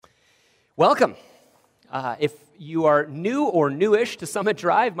Welcome. If you are new or newish to Summit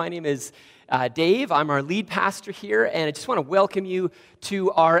Drive, my name is Dave. I'm our lead pastor here, and I just want to welcome you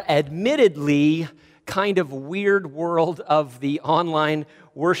to our admittedly kind of weird world of the online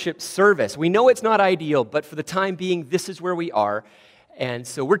worship service. We know it's not ideal, but for the time being, this is where we are. And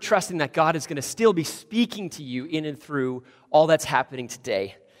so we're trusting that God is going to still be speaking to you in and through all that's happening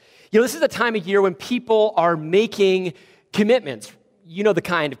today. You know, this is a time of year when people are making commitments. You know the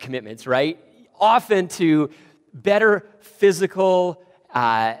kind of commitments, right? Often to better physical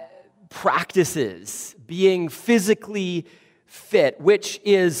practices, being physically fit, which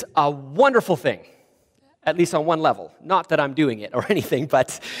is a wonderful thing, at least on one level. Not that I'm doing it or anything,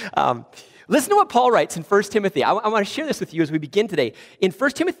 but listen to what Paul writes in 1 Timothy. I want to share this with you as we begin today. In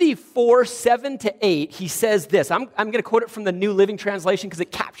 1 Timothy 4, 7-8, he says this. I'm going to quote it from the New Living Translation because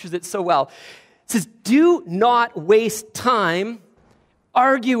it captures it so well. It says, "Do not waste time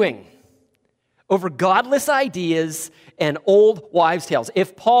arguing over godless ideas and old wives' tales."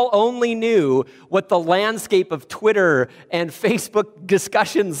 If Paul only knew what the landscape of Twitter and Facebook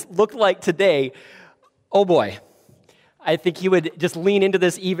discussions look like today, oh boy, I think he would just lean into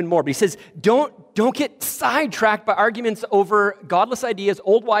this even more. But he says, don't get sidetracked by arguments over godless ideas,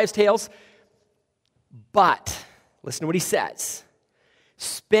 old wives' tales. But, listen to what he says,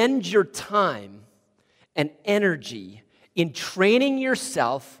 spend your time and energy in training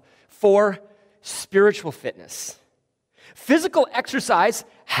yourself for spiritual fitness. Physical exercise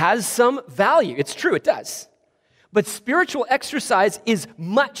has some value. It's true, it does. But spiritual exercise is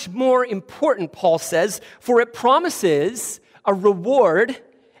much more important, Paul says, for it promises a reward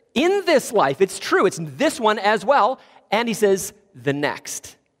in this life. It's true, it's this one as well. And he says, the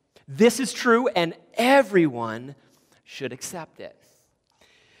next. This is true, and everyone should accept it.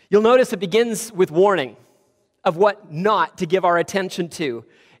 You'll notice it begins with warning of what not to give our attention to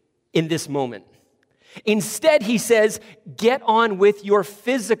in this moment. Instead, he says, get on with your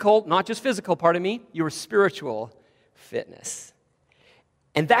physical, not just physical, your spiritual fitness.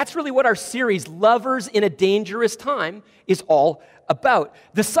 And that's really what our series, Lovers in a Dangerous Time, is all about.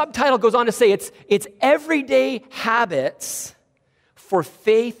 The subtitle goes on to say it's everyday habits for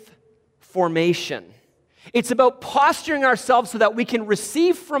faith formation. It's about posturing ourselves so that we can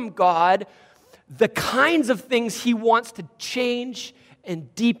receive from God the kinds of things he wants to change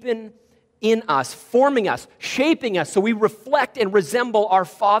and deepen in us, forming us, shaping us so we reflect and resemble our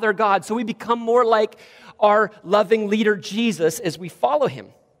Father God, so we become more like our loving leader Jesus as we follow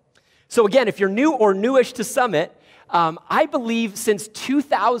him. So again, if you're new or newish to Summit, I believe since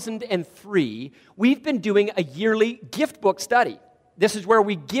 2003, we've been doing a yearly gift book study. This is where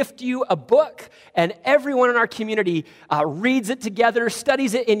we gift you a book, and everyone in our community reads it together,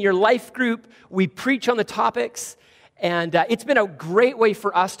 studies it in your life group. We preach on the topics, and it's been a great way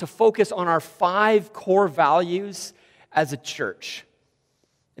for us to focus on our 5 core values as a church.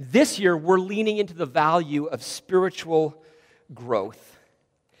 This year, we're leaning into the value of spiritual growth.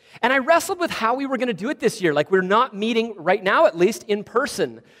 And I wrestled with how we were going to do it this year. Like, we're not meeting right now, at least, in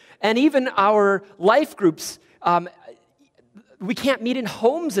person. And even our life groups, we can't meet in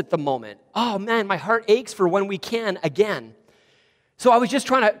homes at the moment. Oh man, my heart aches for when we can again. So I was just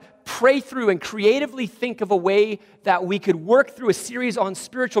trying to pray through and creatively think of a way that we could work through a series on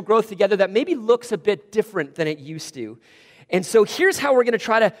spiritual growth together that maybe looks a bit different than it used to. And so here's how we're going to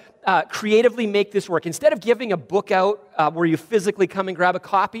try to creatively make this work. Instead of giving a book out where you physically come and grab a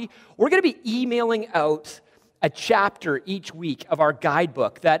copy, we're going to be emailing out a chapter each week of our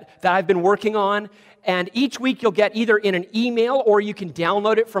guidebook that I've been working on. And each week you'll get either in an email or you can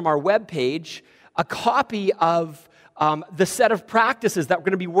download it from our webpage, a copy of the set of practices that we're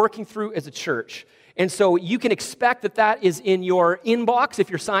going to be working through as a church. And so you can expect that is in your inbox if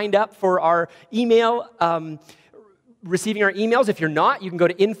you're signed up for our email, receiving our emails. If you're not, you can go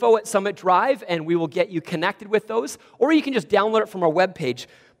to info@Summit Drive and we will get you connected with those. Or you can just download it from our webpage.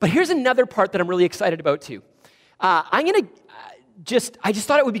 But here's another part that I'm really excited about too. I just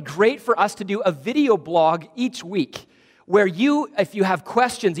thought it would be great for us to do a video blog each week where if you have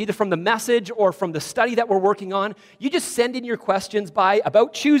questions, either from the message or from the study that we're working on, you just send in your questions by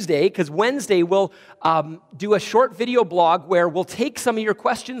about Tuesday, because Wednesday we'll do a short video blog where we'll take some of your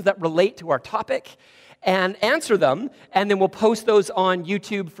questions that relate to our topic and answer them, and then we'll post those on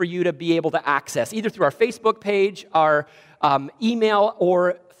YouTube for you to be able to access, either through our Facebook page, our email,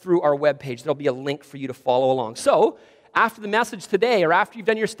 or through our webpage. There'll be a link for you to follow along. So, after the message today, or after you've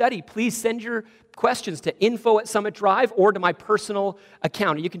done your study, please send your questions to info@Summit Drive or to my personal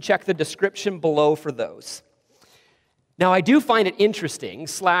account. You can check the description below for those. Now, I do find it interesting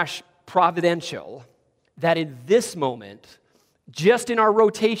 / providential that in this moment, Just in our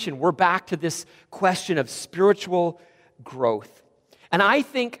rotation, we're back to this question of spiritual growth. And I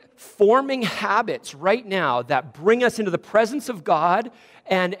think forming habits right now that bring us into the presence of God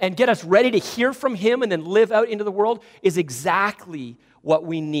and get us ready to hear from Him and then live out into the world is exactly what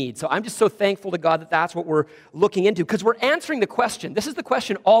we need. So I'm just so thankful to God that that's what we're looking into, because we're answering the question. This is the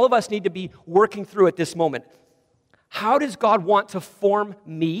question all of us need to be working through at this moment. How does God want to form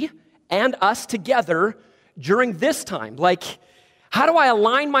me and us together during this time? Like, how do I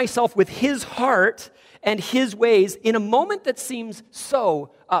align myself with His heart and His ways in a moment that seems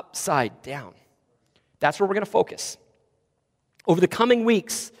so upside down? That's where we're going to focus. Over the coming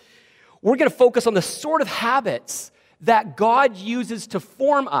weeks, we're going to focus on the sort of habits that God uses to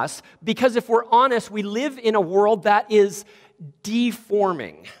form us, because if we're honest, we live in a world that is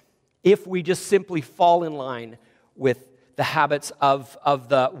deforming if we just simply fall in line with the habits of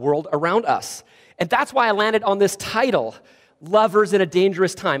the world around us. And that's why I landed on this title, Lovers in a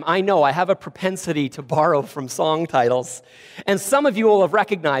Dangerous Time. I know I have a propensity to borrow from song titles, and some of you will have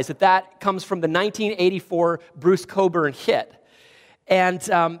recognized that comes from the 1984 Bruce Cockburn hit. And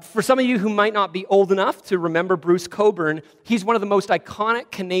for some of you who might not be old enough to remember Bruce Cockburn, he's one of the most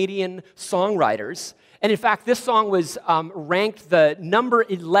iconic Canadian songwriters. And in fact, this song was ranked the number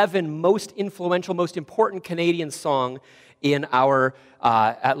 11 most influential, most important Canadian song in our,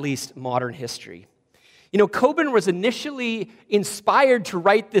 at least, modern history. You know, Cockburn was initially inspired to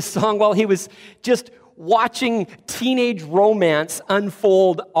write this song while he was just watching teenage romance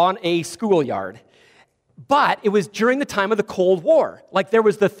unfold on a schoolyard. But it was during the time of the Cold War. Like, there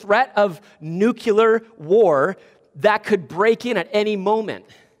was the threat of nuclear war that could break in at any moment.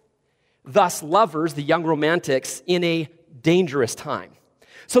 Thus, lovers, the young romantics, in a dangerous time.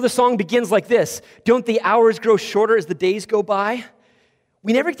 So the song begins like this. Don't the hours grow shorter as the days go by?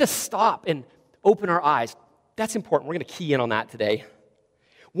 We never get to stop and open our eyes. That's important. We're going to key in on that today.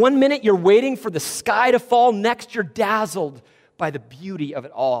 1 minute you're waiting for the sky to fall. Next you're dazzled by the beauty of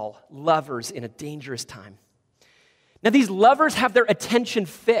it all. Lovers in a dangerous time. Now, these lovers have their attention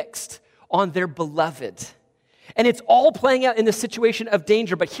fixed on their beloved. And it's all playing out in the situation of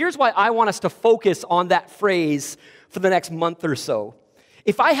danger. But here's why I want us to focus on that phrase for the next month or so.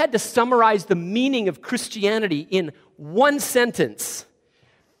 If I had to summarize the meaning of Christianity in one sentence,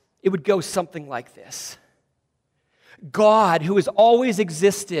 it would go something like this. God, who has always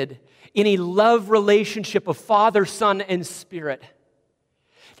existed in a love relationship of Father, Son, and Spirit,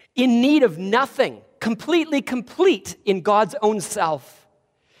 in need of nothing, completely complete in God's own self,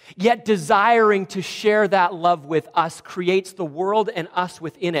 yet desiring to share that love with us, creates the world and us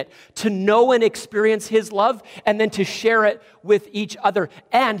within it, to know and experience His love, and then to share it with each other.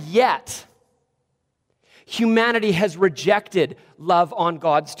 And yet, humanity has rejected love on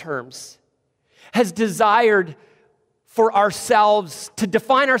God's terms, has desired for ourselves, to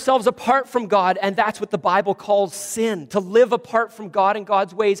define ourselves apart from God, and that's what the Bible calls sin, to live apart from God and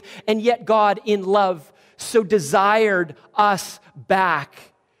God's ways, and yet God, in love, so desired us back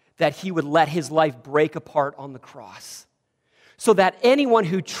that He would let His life break apart on the cross, so that anyone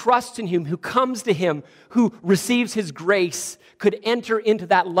who trusts in Him, who comes to Him, who receives His grace, could enter into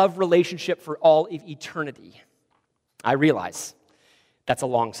that love relationship for all of eternity. I realize that's a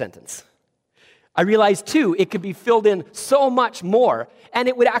long sentence. I realize, too, it could be filled in so much more, and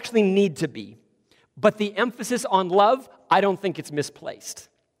it would actually need to be. But the emphasis on love, I don't think it's misplaced.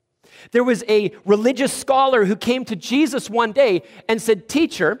 There was a religious scholar who came to Jesus one day and said,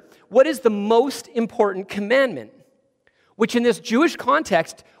 "Teacher, what is the most important commandment?" Which in this Jewish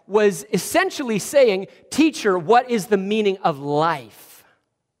context was essentially saying, "Teacher, what is the meaning of life?"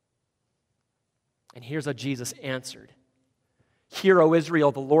 And here's how Jesus answered. "Hear, O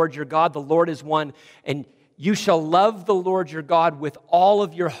Israel, the Lord your God, the Lord is one, and you shall love the Lord your God with all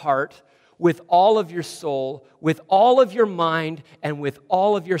of your heart, with all of your soul, with all of your mind, and with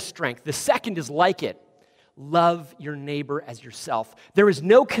all of your strength." The second is like it. Love your neighbor as yourself. There is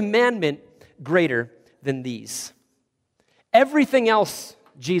no commandment greater than these. Everything else,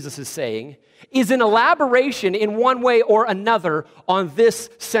 Jesus is saying, is an elaboration in one way or another on this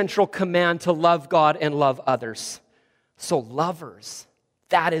central command to love God and love others. So lovers,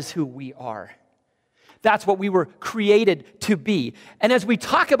 that is who we are. That's what we were created to be. And as we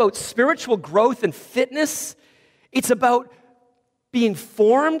talk about spiritual growth and fitness, it's about being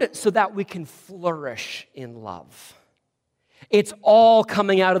formed so that we can flourish in love. It's all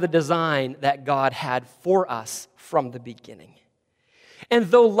coming out of the design that God had for us from the beginning. And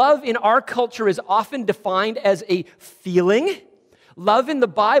though love in our culture is often defined as a feeling, love in the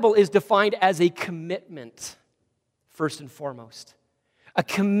Bible is defined as a commitment. First and foremost, a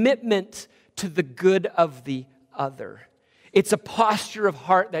commitment to the good of the other. It's a posture of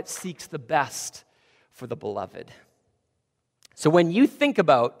heart that seeks the best for the beloved. So when you think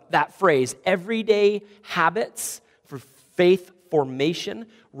about that phrase, everyday habits for faith formation,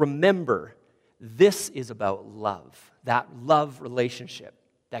 remember, this is about love, that love relationship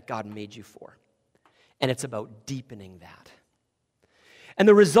that God made you for. And it's about deepening that. And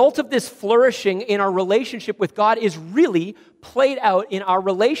the result of this flourishing in our relationship with God is really played out in our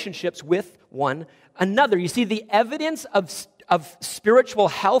relationships with one another. You see, the evidence of spiritual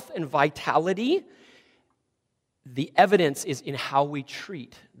health and vitality, the evidence is in how we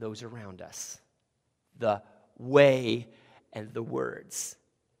treat those around us. The way and the words.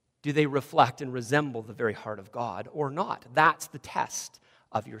 Do they reflect and resemble the very heart of God or not? That's the test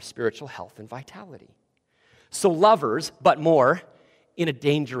of your spiritual health and vitality. So lovers, but more, in a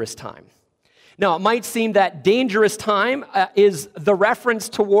dangerous time. Now, it might seem that dangerous time is the reference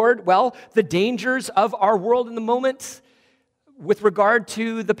toward, well, the dangers of our world in the moment with regard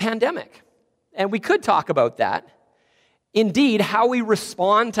to the pandemic. And we could talk about that. Indeed, how we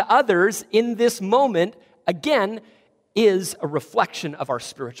respond to others in this moment, again, is a reflection of our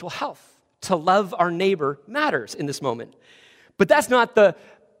spiritual health. To love our neighbor matters in this moment. But that's not the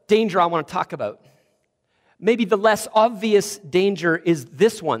danger I want to talk about. Maybe the less obvious danger is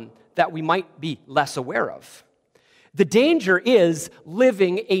this one that we might be less aware of. The danger is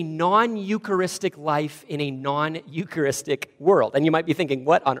living a non-Eucharistic life in a non-Eucharistic world. And you might be thinking,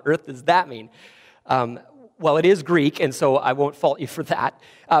 what on earth does that mean? Well, it is Greek, and so I won't fault you for that.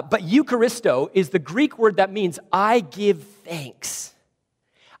 But Eucharisto is the Greek word that means I give thanks.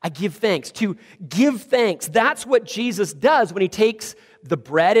 I give thanks. To give thanks, that's what Jesus does when he takes the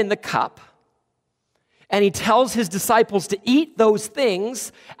bread and the cup, and he tells his disciples to eat those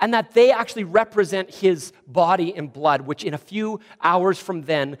things and that they actually represent his body and blood, which in a few hours from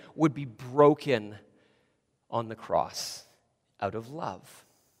then would be broken on the cross out of love.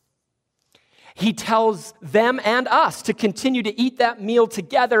 He tells them and us to continue to eat that meal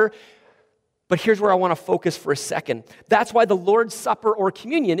together. But here's where I want to focus for a second. That's why the Lord's Supper or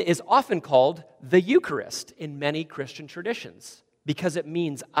communion is often called the Eucharist in many Christian traditions. Because it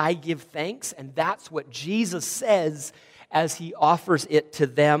means I give thanks, and that's what Jesus says as he offers it to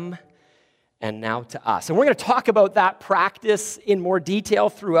them and now to us. And we're going to talk about that practice in more detail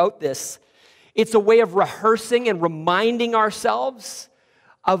throughout this. It's a way of rehearsing and reminding ourselves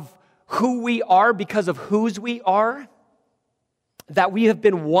of who we are because of whose we are, that we have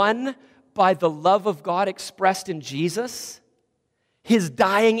been won by the love of God expressed in Jesus, his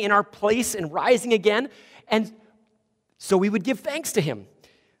dying in our place and rising again, and so we would give thanks to him.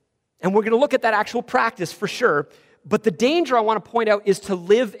 And we're going to look at that actual practice for sure. But the danger I want to point out is to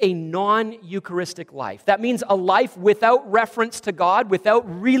live a non-Eucharistic life. That means a life without reference to God,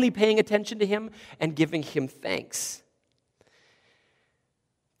 without really paying attention to him and giving him thanks.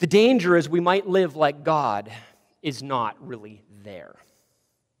 The danger is we might live like God is not really there.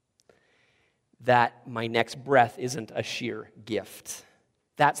 That my next breath isn't a sheer gift.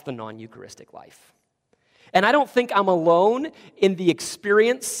 That's the non-Eucharistic life. And I don't think I'm alone in the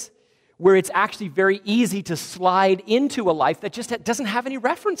experience where it's actually very easy to slide into a life that just doesn't have any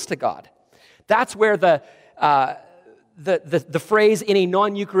reference to God. That's where the phrase in a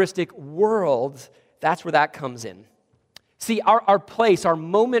non-Eucharistic world, that's where that comes in. See, our place, our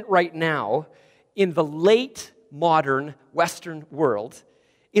moment right now in the late modern Western world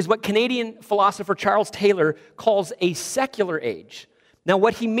is what Canadian philosopher Charles Taylor calls a secular age. Now,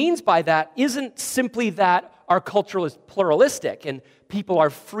 what he means by that isn't simply that our culture is pluralistic and people are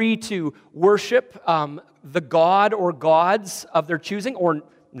free to worship the god or gods of their choosing or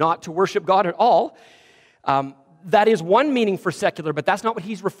not to worship God at all. That is one meaning for secular, but that's not what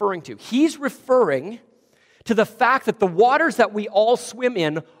he's referring to. He's referring to the fact that the waters that we all swim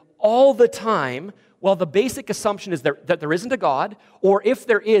in all the time, well, the basic assumption is that there isn't a God, or if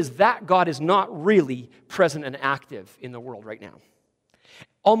there is, that God is not really present and active in the world right now.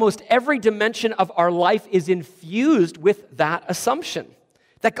 Almost every dimension of our life is infused with that assumption,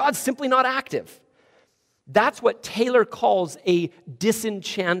 that God's simply not active. That's what Taylor calls a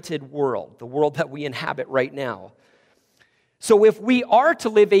disenchanted world, the world that we inhabit right now. So if we are to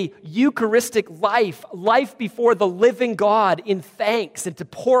live a Eucharistic life before the living God in thanks and to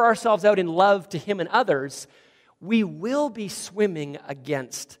pour ourselves out in love to him and others, we will be swimming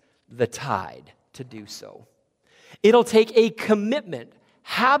against the tide to do so. It'll take a commitment,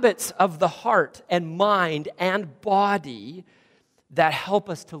 habits of the heart and mind and body that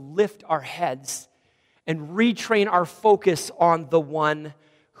help us to lift our heads and retrain our focus on the one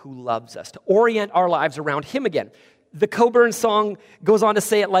who loves us, to orient our lives around him again. The Coburn song goes on to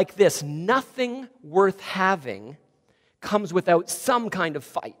say it like this: nothing worth having comes without some kind of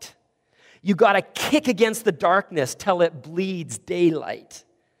fight. You got to kick against the darkness till it bleeds daylight.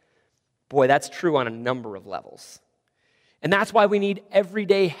 Boy, that's true on a number of levels. And that's why we need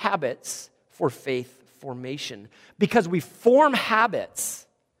everyday habits for faith formation. Because we form habits.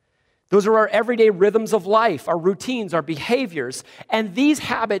 Those are our everyday rhythms of life, our routines, our behaviors. And these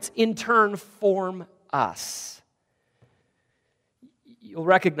habits, in turn, form us. You'll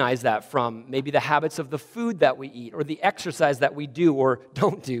recognize that from maybe the habits of the food that we eat or the exercise that we do or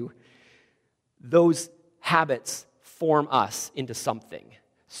don't do. Those habits form us into something.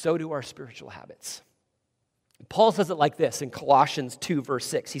 So do our spiritual habits. Paul says it like this in Colossians 2, verse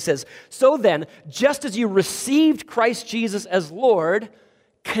 6. He says, "So then, just as you received Christ Jesus as Lord,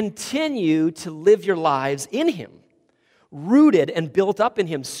 continue to live your lives in him, rooted and built up in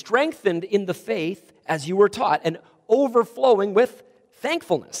him, strengthened in the faith as you were taught, and overflowing with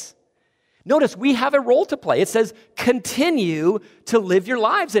thankfulness." Notice we have a role to play. It says, continue to live your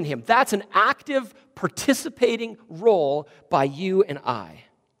lives in him. That's an active, participating role by you and I.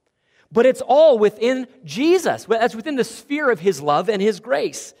 But it's all within Jesus. That's within the sphere of his love and his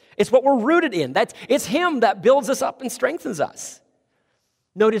grace. It's what we're rooted in. It's him that builds us up and strengthens us.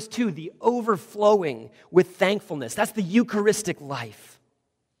 Notice, too, the overflowing with thankfulness. That's the Eucharistic life.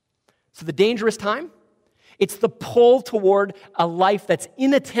 So the dangerous time? It's the pull toward a life that's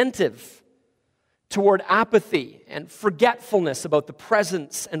inattentive, toward apathy and forgetfulness about the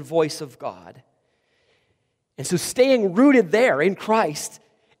presence and voice of God. And so staying rooted there in Christ,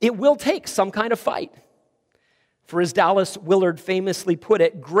 it will take some kind of fight. For as Dallas Willard famously put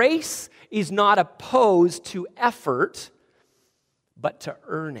it, grace is not opposed to effort, but to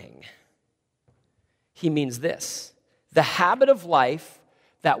earning. He means this: the habit of life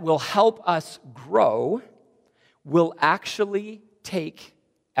that will help us grow will actually take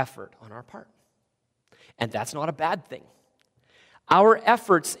effort on our part. And that's not a bad thing. Our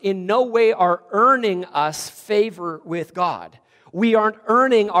efforts in no way are earning us favor with God. We aren't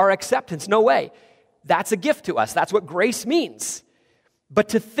earning our acceptance. No way. That's a gift to us. That's what grace means. But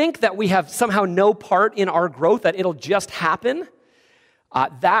to think that we have somehow no part in our growth, that it'll just happen,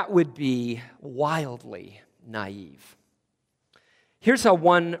 that would be wildly naive. Here's how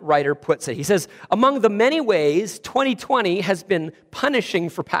one writer puts it. He says, among the many ways 2020 has been punishing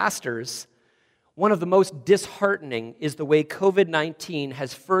for pastors, one of the most disheartening is the way COVID-19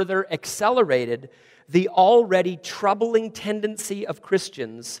 has further accelerated the already troubling tendency of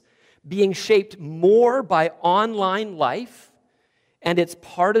Christians being shaped more by online life and its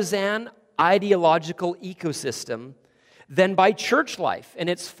partisan ideological ecosystem than by church life and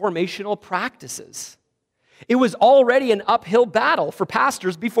its formational practices. It was already an uphill battle for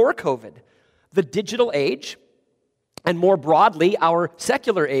pastors before COVID. The digital age, and more broadly, our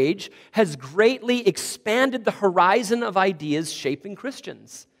secular age, has greatly expanded the horizon of ideas shaping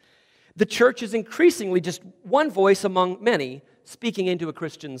Christians. The church is increasingly just one voice among many speaking into a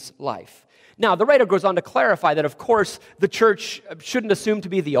Christian's life. Now, the writer goes on to clarify that, of course, the church shouldn't assume to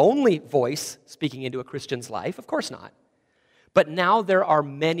be the only voice speaking into a Christian's life. Of course not. But now there are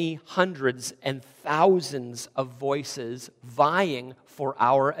many hundreds and thousands of voices vying for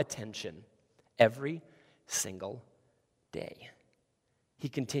our attention every single day. He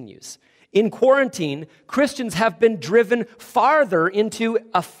continues, in quarantine, Christians have been driven farther into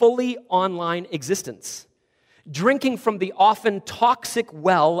a fully online existence, drinking from the often toxic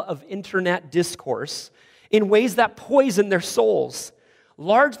well of internet discourse in ways that poison their souls.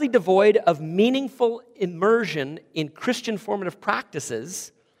 Largely devoid of meaningful immersion in Christian formative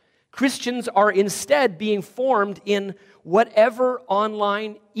practices, Christians are instead being formed in whatever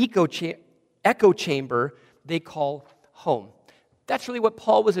online echo chamber they call home. That's really what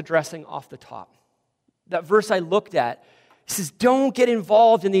Paul was addressing off the top. That verse I looked at, he says, don't get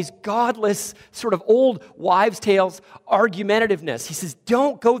involved in these godless, sort of old wives' tales argumentativeness. He says,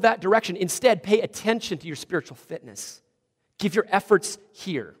 don't go that direction. Instead, pay attention to your spiritual fitness. Give your efforts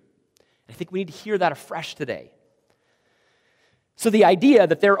here. I think we need to hear that afresh today. So the idea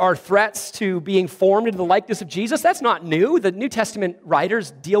that there are threats to being formed into the likeness of Jesus, that's not new. The New Testament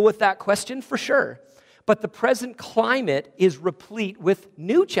writers deal with that question for sure. But the present climate is replete with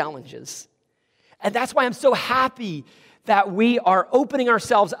new challenges. And that's why I'm so happy that we are opening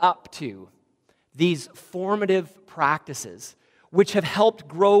ourselves up to these formative practices, which have helped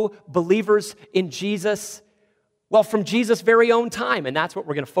grow believers in Jesus, well, from Jesus' very own time. And that's what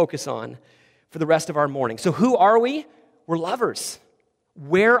we're going to focus on for the rest of our morning. So who are we? We're lovers.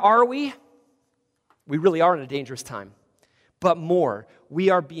 Where are we? We really are in a dangerous time. But more, we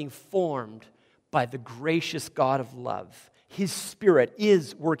are being formed by the gracious God of love. His Spirit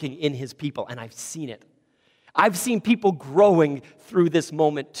is working in His people, and I've seen it. I've seen people growing through this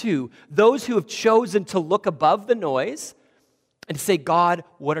moment too. Those who have chosen to look above the noise and say, God,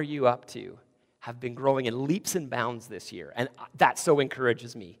 what are you up to? Have been growing in leaps and bounds this year. And that so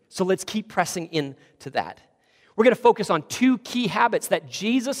encourages me. So let's keep pressing into that. We're going to focus on two key habits that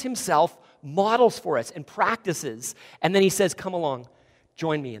Jesus himself models for us and practices. And then he says, come along,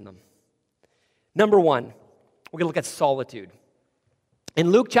 join me in them. Number one, we're going to look at solitude. In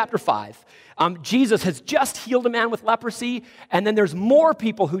Luke chapter 5, Jesus has just healed a man with leprosy, and then there's more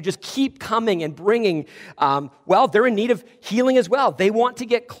people who just keep coming and bringing, they're in need of healing as well. They want to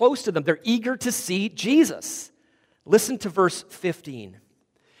get close to them. They're eager to see Jesus. Listen to verse 15.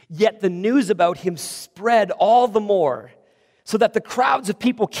 Yet the news about him spread all the more, so that the crowds of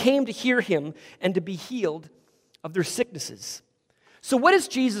people came to hear him and to be healed of their sicknesses. So what does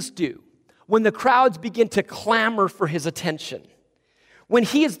Jesus do when the crowds begin to clamor for his attention? When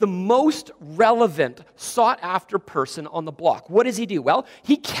he is the most relevant, sought-after person on the block, what does he do? Well,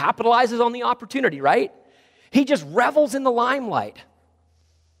 he capitalizes on the opportunity, right? He just revels in the limelight.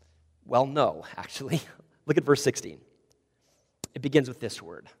 Well, no, actually. Look at verse 16. It begins with this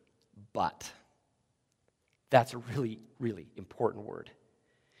word, but. That's a really, really important word.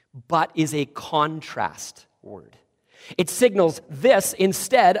 But is a contrast word. It signals this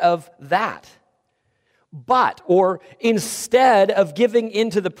instead of that. But, or instead of giving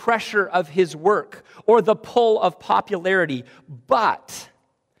into the pressure of his work or the pull of popularity, but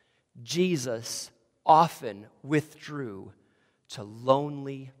Jesus often withdrew to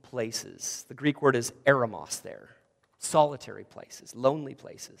lonely places. The Greek word is eremos there. Solitary places, lonely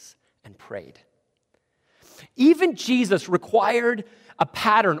places, and prayed. Even Jesus required a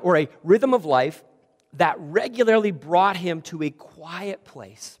pattern or a rhythm of life that regularly brought him to a quiet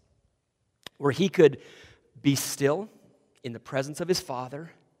place where he could be still in the presence of his Father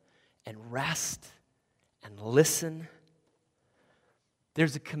and rest and listen.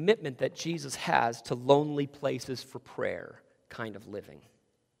 There's a commitment that Jesus has to lonely places for prayer kind of living.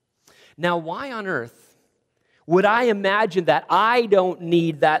 Now, why on earth would I imagine that I don't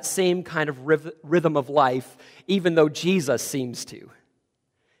need that same kind of rhythm of life, even though Jesus seems to,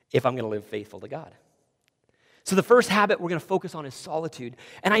 if I'm going to live faithful to God? So the first habit we're going to focus on is solitude.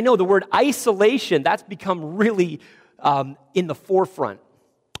 And I know the word isolation, that's become really in the forefront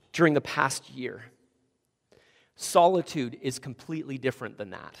during the past year. Solitude is completely different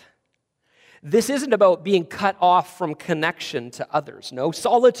than that. This isn't about being cut off from connection to others. No,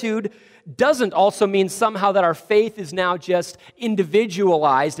 solitude doesn't also mean somehow that our faith is now just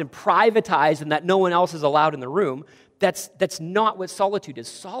individualized and privatized and that no one else is allowed in the room. That's not what solitude is.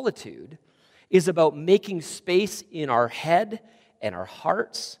 Solitude is about making space in our head and our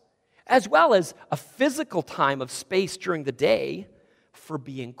hearts, as well as a physical time of space during the day for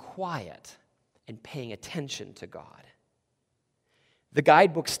being quiet and paying attention to God. The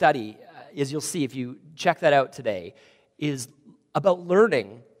guidebook study, as you'll see if you check that out today, is about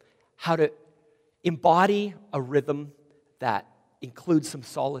learning how to embody a rhythm that includes some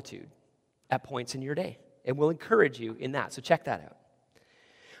solitude at points in your day. And we'll encourage you in that, so check that out.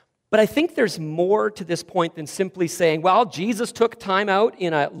 But I think there's more to this point than simply saying, well, Jesus took time out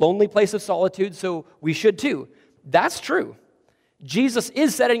in a lonely place of solitude, so we should too. That's true. Jesus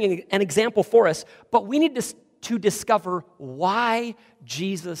is setting an example for us, but we need to discover why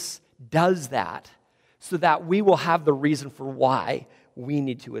Jesus does that so that we will have the reason for why we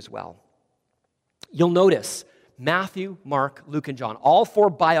need to as well. You'll notice Matthew, Mark, Luke, and John, all four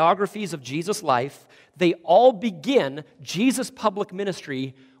biographies of Jesus' life, they all begin Jesus' public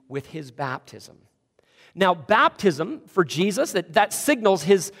ministry with his baptism. Now, baptism for Jesus, that signals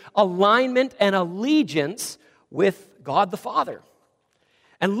his alignment and allegiance with God the Father.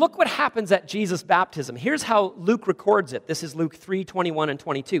 And look what happens at Jesus' baptism. Here's how Luke records it. This is Luke 3:21 and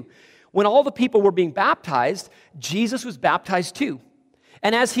 22. When all the people were being baptized, Jesus was baptized too.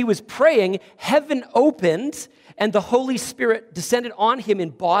 And as he was praying, heaven opened, and the Holy Spirit descended on him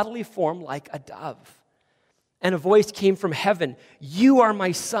in bodily form like a dove. And a voice came from heaven, "You are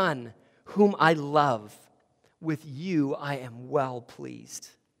my Son, whom I love. With you I am well pleased."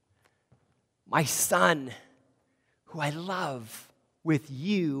 My Son, who I love, with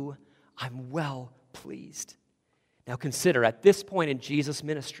you I'm well pleased. Now consider, at this point in Jesus'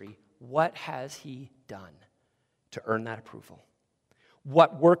 ministry, what has he done to earn that approval?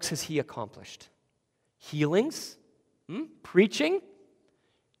 What works has he accomplished? Healings? Preaching?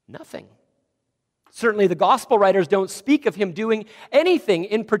 Nothing. Certainly the gospel writers don't speak of him doing anything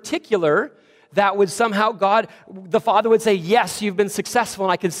in particular that would somehow God, the Father would say, yes, you've been successful,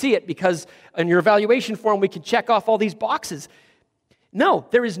 and I can see it because in your evaluation form we can check off all these boxes. No,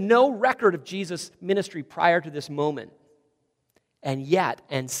 there is no record of Jesus' ministry prior to this moment. And yet,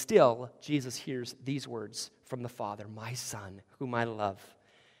 and still, Jesus hears these words from the Father, "My Son, whom I love,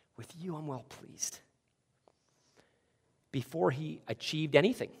 with you I'm well pleased." Before he achieved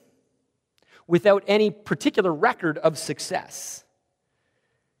anything, without any particular record of success,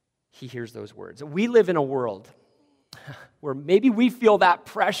 he hears those words. We live in a world where maybe we feel that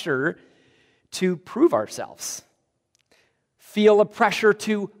pressure to prove ourselves, feel a pressure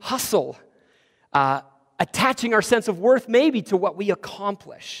to hustle, attaching our sense of worth maybe to what we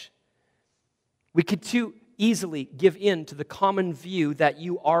accomplish. We could too easily give in to the common view that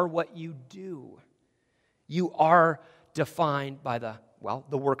you are what you do. You are defined by the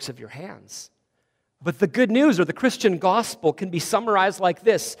works of your hands. But the good news, or the Christian gospel, can be summarized like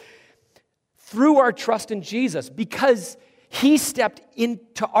this: through our trust in Jesus, because he stepped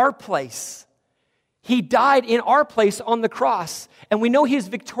into our place. He died in our place on the cross, and we know he is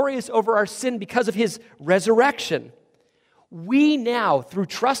victorious over our sin because of his resurrection. We now, through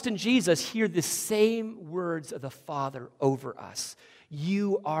trust in Jesus, hear the same words of the Father over us.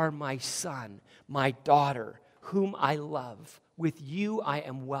 "You are my Son, my daughter, whom I love. With you I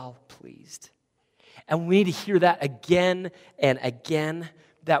am well pleased." And we need to hear that again and again,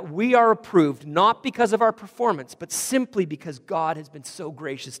 that we are approved not because of our performance, but simply because God has been so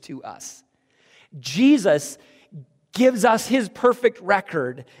gracious to us. Jesus gives us his perfect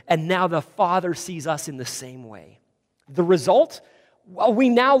record, and now the Father sees us in the same way. The result? Well, we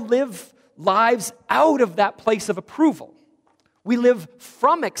now live lives out of that place of approval. We live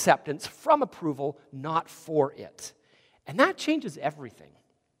from acceptance, from approval, not for it. And that changes everything.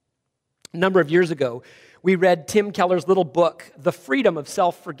 A number of years ago, we read Tim Keller's little book, The Freedom of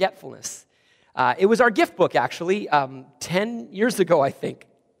Self-Forgetfulness. It was our gift book, actually, 10 years ago, I think.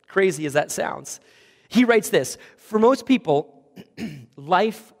 Crazy as that sounds. He writes this: "For most people,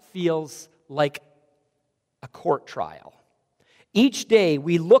 life feels like a court trial. Each day,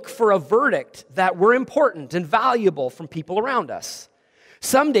 we look for a verdict that we're important and valuable from people around us.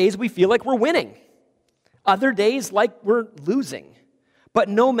 Some days, we feel like we're winning. Other days, like we're losing. But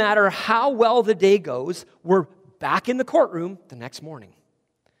no matter how well the day goes, we're back in the courtroom the next morning."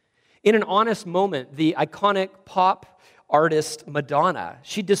 In an honest moment, the iconic pop artist Madonna,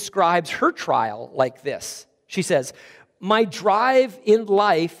 she describes her trial like this. She says, "My drive in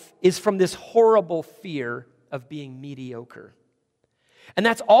life is from this horrible fear of being mediocre. And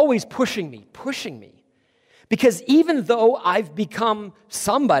that's always pushing me. Because even though I've become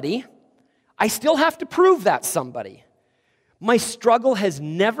somebody, I still have to prove that somebody. My struggle has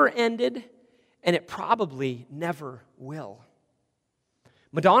never ended, and it probably never will."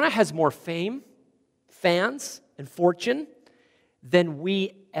 Madonna has more fame, fans, and fortune than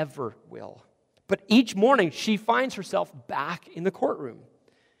we ever will. But each morning, she finds herself back in the courtroom.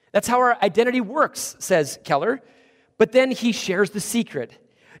 That's how our identity works, says Keller. But then he shares the secret.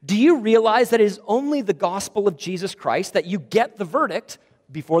 Do you realize that it is only the gospel of Jesus Christ that you get the verdict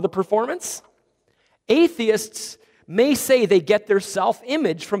before the performance? Atheists may say they get their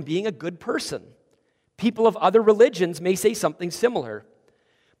self-image from being a good person. People of other religions may say something similar.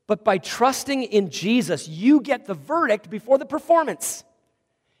 But by trusting in Jesus, you get the verdict before the performance.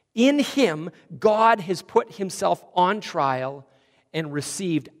 In him, God has put himself on trial and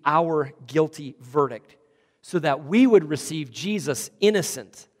received our guilty verdict so that we would receive Jesus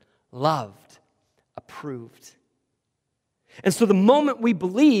innocent, loved, approved. And so the moment we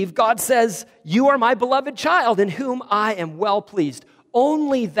believe, God says, "You are my beloved child in whom I am well pleased."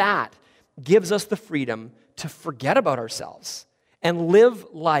 Only that gives us the freedom to forget about ourselves and live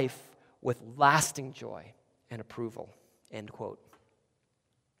life with lasting joy and approval. End quote.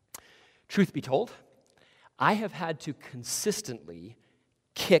 Truth be told, I have had to consistently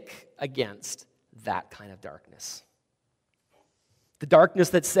kick against that kind of darkness. The darkness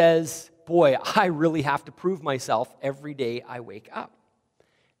that says, boy, I really have to prove myself every day I wake up.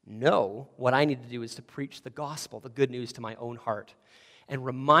 No, what I need to do is to preach the gospel, the good news, to my own heart and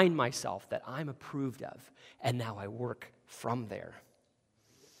remind myself that I'm approved of, and now I work from there.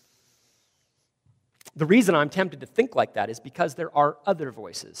 The reason I'm tempted to think like that is because there are other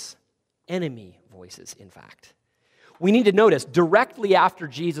voices, enemy voices, in fact. We need to notice, directly after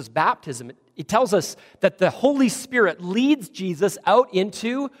Jesus' baptism, it tells us that the Holy Spirit leads Jesus out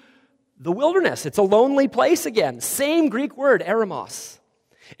into the wilderness. It's a lonely place again. Same Greek word, eremos.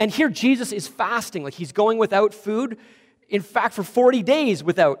 And here Jesus is fasting, like he's going without food. In fact, for 40 days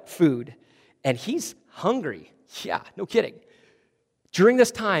without food. And he's hungry. Yeah, no kidding. During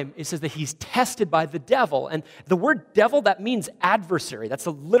this time, it says that he's tested by the devil. And the word devil, that means adversary. That's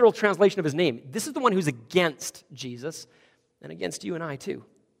the literal translation of his name. This is the one who's against Jesus. and against you and I too.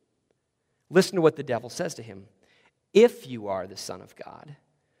 Listen to what the devil says to him. If you are the Son of God,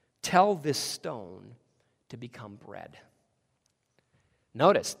 tell this stone to become bread.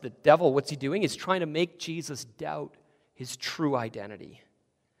 Notice, the devil, what's he doing? He's trying to make Jesus doubt his true identity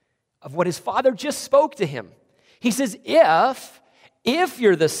of what his Father just spoke to him. He says, if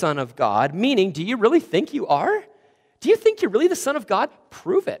you're the Son of God, meaning, do you really think you are? Do you think you're really the Son of God?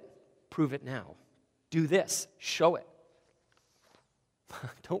 Prove it. Prove it now. Do this. Show it.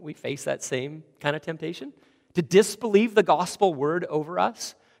 Don't we face that same kind of temptation? To disbelieve the gospel word over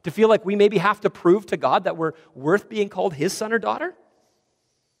us? To feel like we maybe have to prove to God that we're worth being called his son or daughter?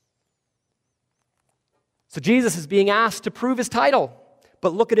 So Jesus is being asked to prove his title.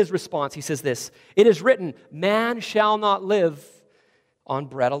 But look at his response. He says this, "It is written, man shall not live on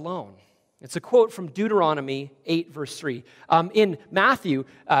bread alone." It's a quote from Deuteronomy 8, verse 3. In Matthew,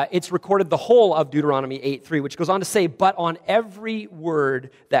 it's recorded the whole of Deuteronomy 8:3, which goes on to say, "But on every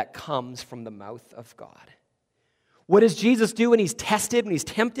word that comes from the mouth of God." What does Jesus do when he's tested, when he's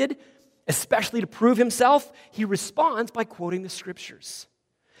tempted, especially to prove himself? He responds by quoting the Scriptures.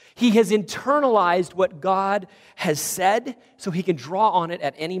 He has internalized what God has said so he can draw on it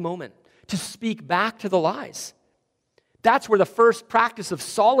at any moment to speak back to the lies. That's where the first practice of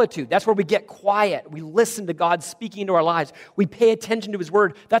solitude, that's where we get quiet. We listen to God speaking into our lives. We pay attention to his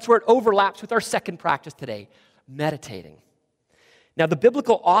word. That's where it overlaps with our second practice today, meditating. Now, the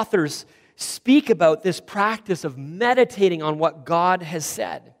biblical authors speak about this practice of meditating on what God has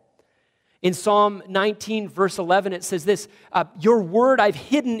said. In Psalm 19, verse 11, it says this, "Your word I've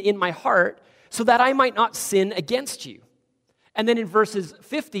hidden in my heart so that I might not sin against you." And then in verses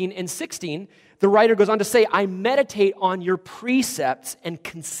 15 and 16, the writer goes on to say, "I meditate on your precepts and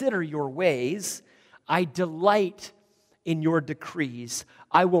consider your ways. I delight in your decrees.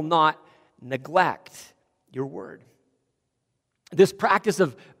 I will not neglect your word." This practice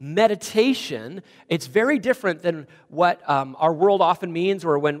of meditation, it's very different than what our world often means,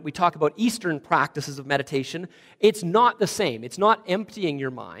 or when we talk about Eastern practices of meditation. It's not the same. It's not emptying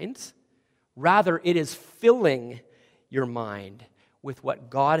your mind. Rather, it is filling your mind with what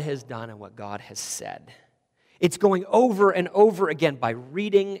God has done and what God has said. It's going over and over again by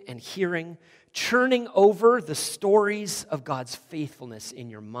reading and hearing, churning over the stories of God's faithfulness in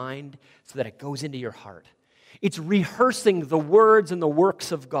your mind so that it goes into your heart. It's rehearsing the words and the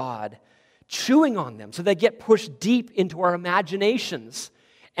works of God, chewing on them so they get pushed deep into our imaginations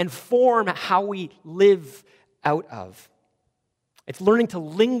and form how we live out of. It's learning to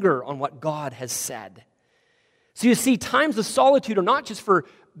linger on what God has said. So you see, times of solitude are not just for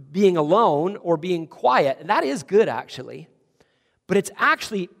being alone or being quiet, and that is good actually, but it's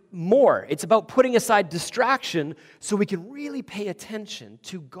actually more. It's about putting aside distraction so we can really pay attention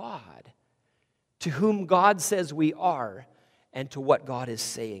to God, to whom God says we are, and to what God is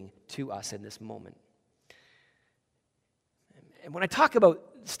saying to us in this moment. And when I talk about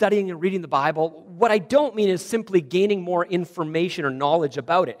studying and reading the Bible, what I don't mean is simply gaining more information or knowledge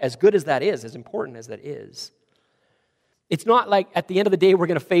about it, as good as that is, as important as that is. It's not like at the end of the day we're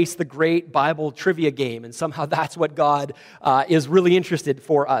going to face the great Bible trivia game and somehow that's what God is really interested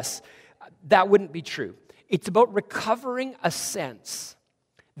for us. That wouldn't be true. It's about recovering a sense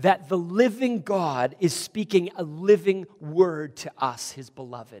that the living God is speaking a living word to us, his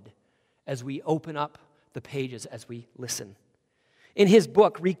beloved, as we open up the pages, as we listen. In his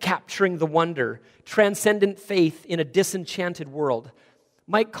book, Recapturing the Wonder, Transcendent Faith in a Disenchanted World,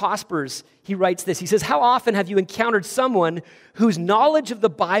 Mike Cospers, he writes this. He says, "How often have you encountered someone whose knowledge of the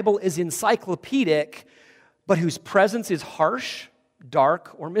Bible is encyclopedic, but whose presence is harsh,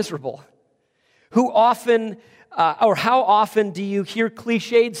 dark, or miserable? How often do you hear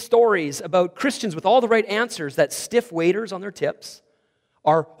cliched stories about Christians with all the right answers that stiff waiters on their tips,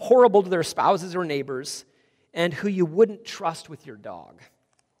 are horrible to their spouses or neighbors, and who you wouldn't trust with your dog?"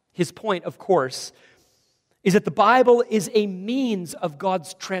 His point, of course, is that the Bible is a means of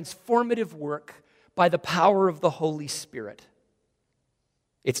God's transformative work by the power of the Holy Spirit.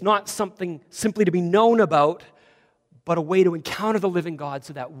 It's not something simply to be known about, but a way to encounter the living God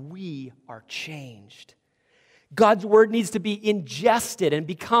so that we are changed. God's word needs to be ingested and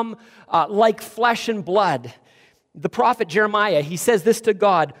become like flesh and blood. The prophet Jeremiah, he says this to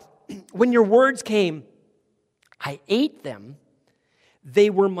God, "When your words came, I ate them.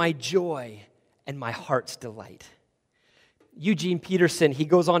 They were my joy and my heart's delight." Eugene Peterson, he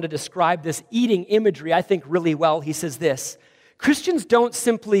goes on to describe this eating imagery, I think, really well. He says this, "Christians don't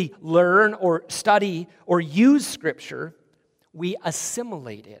simply learn or study or use Scripture. We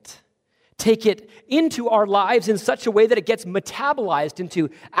assimilate it, take it into our lives in such a way that it gets metabolized into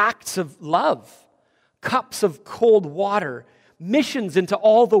acts of love, cups of cold water, missions into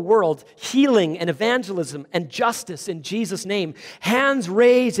all the world, healing and evangelism and justice in Jesus' name, hands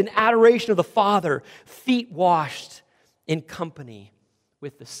raised in adoration of the Father, feet washed in company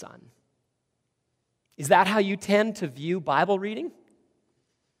with the Son. Is that how you tend to view Bible reading?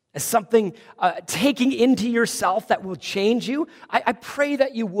 As something taking into yourself that will change you? I pray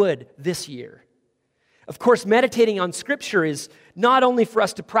that you would this year. Of course, meditating on Scripture is not only for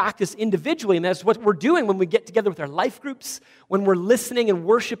us to practice individually, and that's what we're doing when we get together with our life groups, when we're listening and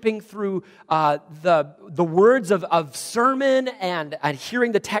worshiping through the words of sermon and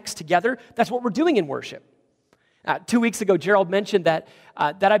hearing the text together. That's what we're doing in worship. 2 weeks ago, Gerald mentioned that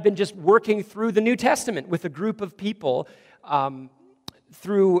I've been just working through the New Testament with a group of people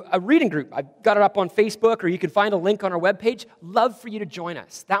through a reading group. I've got it up on Facebook, or you can find a link on our webpage. Love for you to join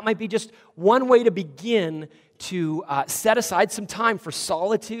us. That might be just one way to begin to set aside some time for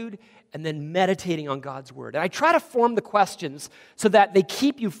solitude and then meditating on God's Word. And I try to form the questions so that they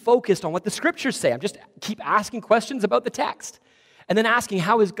keep you focused on what the Scriptures say. I'm just keep asking questions about the text and then asking,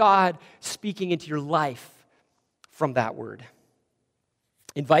 how is God speaking into your life from that Word?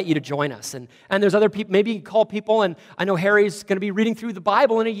 Invite you to join us. And there's other people, maybe you can call people, and I know Harry's going to be reading through the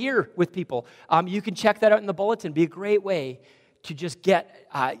Bible in a year with people. You can check that out in the bulletin. Be a great way to just get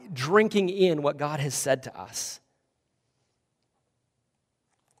drinking in what God has said to us.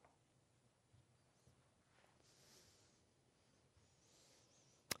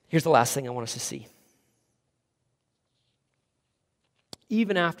 Here's the last thing I want us to see.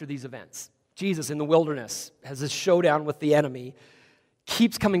 Even after these events, Jesus in the wilderness has this showdown with the enemy,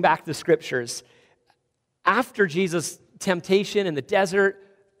 keeps coming back to the Scriptures. After Jesus' temptation in the desert,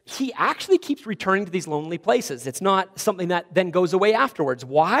 he actually keeps returning to these lonely places. It's not something that then goes away afterwards.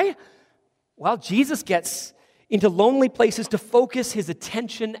 Why? Well, Jesus gets into lonely places to focus his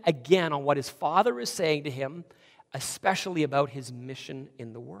attention again on what his Father is saying to him, especially about his mission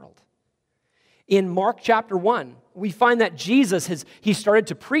in the world. In Mark chapter 1, we find that Jesus he started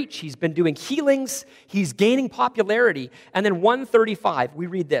to preach. He's been doing healings. He's gaining popularity. And then 1:35, we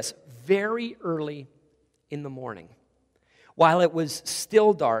read this, very early in the morning, while it was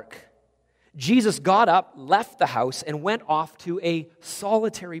still dark, Jesus got up, left the house, and went off to a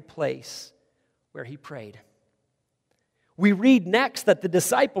solitary place where he prayed. We read next that the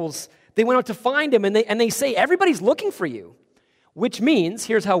disciples, they went out to find him, and they say, everybody's looking for you. Which means,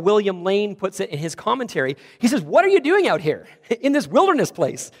 here's how William Lane puts it in his commentary. He says, what are you doing out here in this wilderness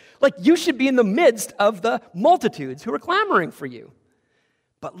place? Like, you should be in the midst of the multitudes who are clamoring for you.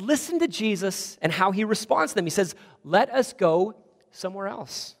 But listen to Jesus and how he responds to them. He says, let us go somewhere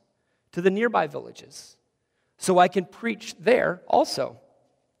else, to the nearby villages, so I can preach there also.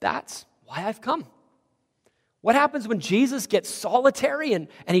 That's why I've come. What happens when Jesus gets solitary and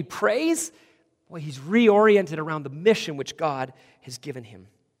he prays? Well, he's reoriented around the mission which God has given him.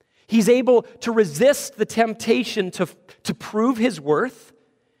 He's able to resist the temptation to prove his worth,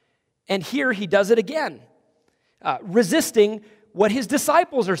 and here he does it again, resisting what his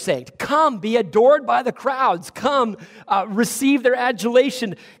disciples are saying. Come, be adored by the crowds. Come, receive their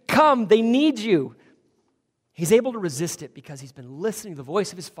adulation. Come, they need you. He's able to resist it because he's been listening to the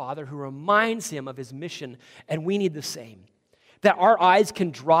voice of his Father who reminds him of his mission, and we need the same. That our eyes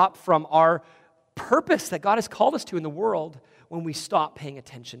can drop from our purpose that God has called us to in the world when we stop paying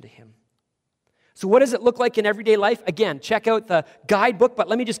attention to him. So what does it look like in everyday life? Again, check out the guidebook, but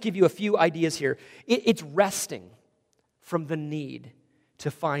let me just give you a few ideas here. It's resting from the need to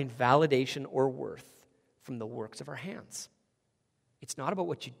find validation or worth from the works of our hands. It's not about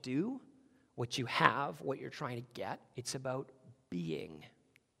what you do, what you have, what you're trying to get. It's about being.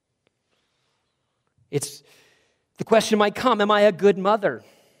 The question might come, am I a good mother?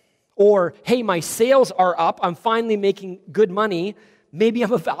 Or, hey, my sales are up, I'm finally making good money, maybe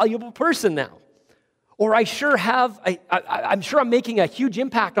I'm a valuable person now. Or I'm sure I'm making a huge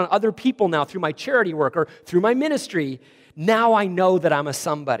impact on other people now through my charity work or through my ministry. Now I know that I'm a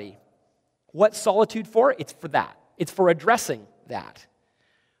somebody. What's solitude for? It's for that. It's for addressing that.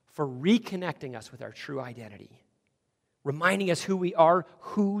 For reconnecting us with our true identity. Reminding us who we are,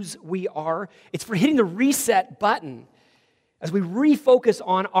 whose we are. It's for hitting the reset button as we refocus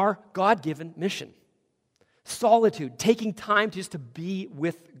on our God-given mission. Solitude, taking time just to be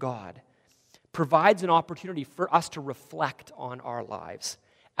with God, provides an opportunity for us to reflect on our lives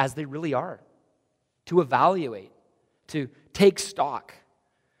as they really are, to evaluate, to take stock,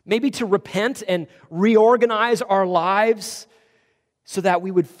 maybe to repent and reorganize our lives so that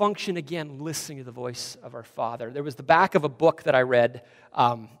we would function again listening to the voice of our Father. There was the back of a book that I read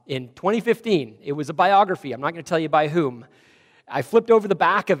in 2015. It was a biography. I'm not going to tell you by whom. I flipped over the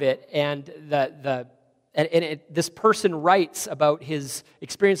back of it, and the This person writes about his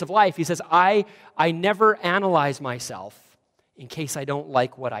experience of life. He says, I never analyze myself in case I don't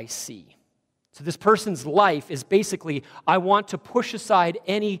like what I see. So this person's life is basically, I want to push aside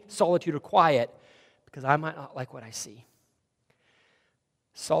any solitude or quiet because I might not like what I see.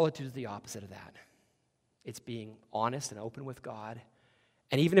 Solitude is the opposite of that. It's being honest and open with God.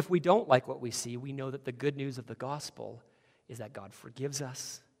 And even if we don't like what we see, we know that the good news of the gospel is that God forgives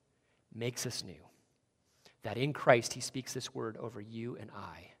us, makes us new. That in Christ, he speaks this word over you and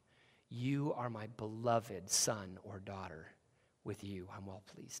I. You are my beloved son or daughter. With you, I'm well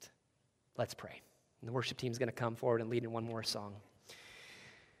pleased. Let's pray. And the worship team is going to come forward and lead in one more song.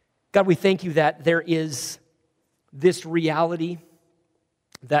 God, we thank you that there is this reality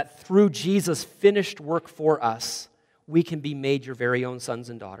that through Jesus' finished work for us, we can be made your very own sons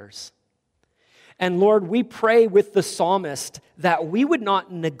and daughters. And Lord, we pray with the psalmist that we would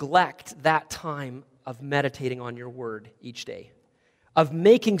not neglect that time of meditating on your word each day, of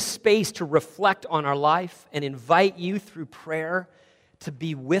making space to reflect on our life and invite you through prayer to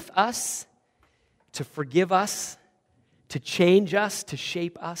be with us, to forgive us, to change us, to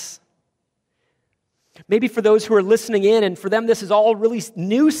shape us. Maybe for those who are listening in and for them this is all really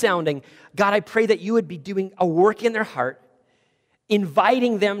new sounding, God, I pray that you would be doing a work in their heart,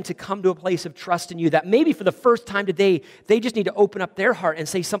 inviting them to come to a place of trust in you, that maybe for the first time today, they just need to open up their heart and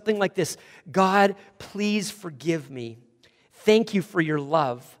say something like this: God, please forgive me. Thank you for your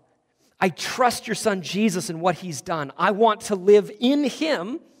love. I trust your son Jesus and what he's done. I want to live in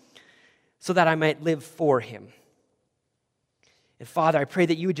him so that I might live for him. And Father, I pray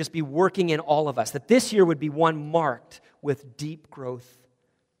that you would just be working in all of us, that this year would be one marked with deep growth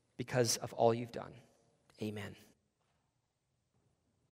because of all you've done. Amen.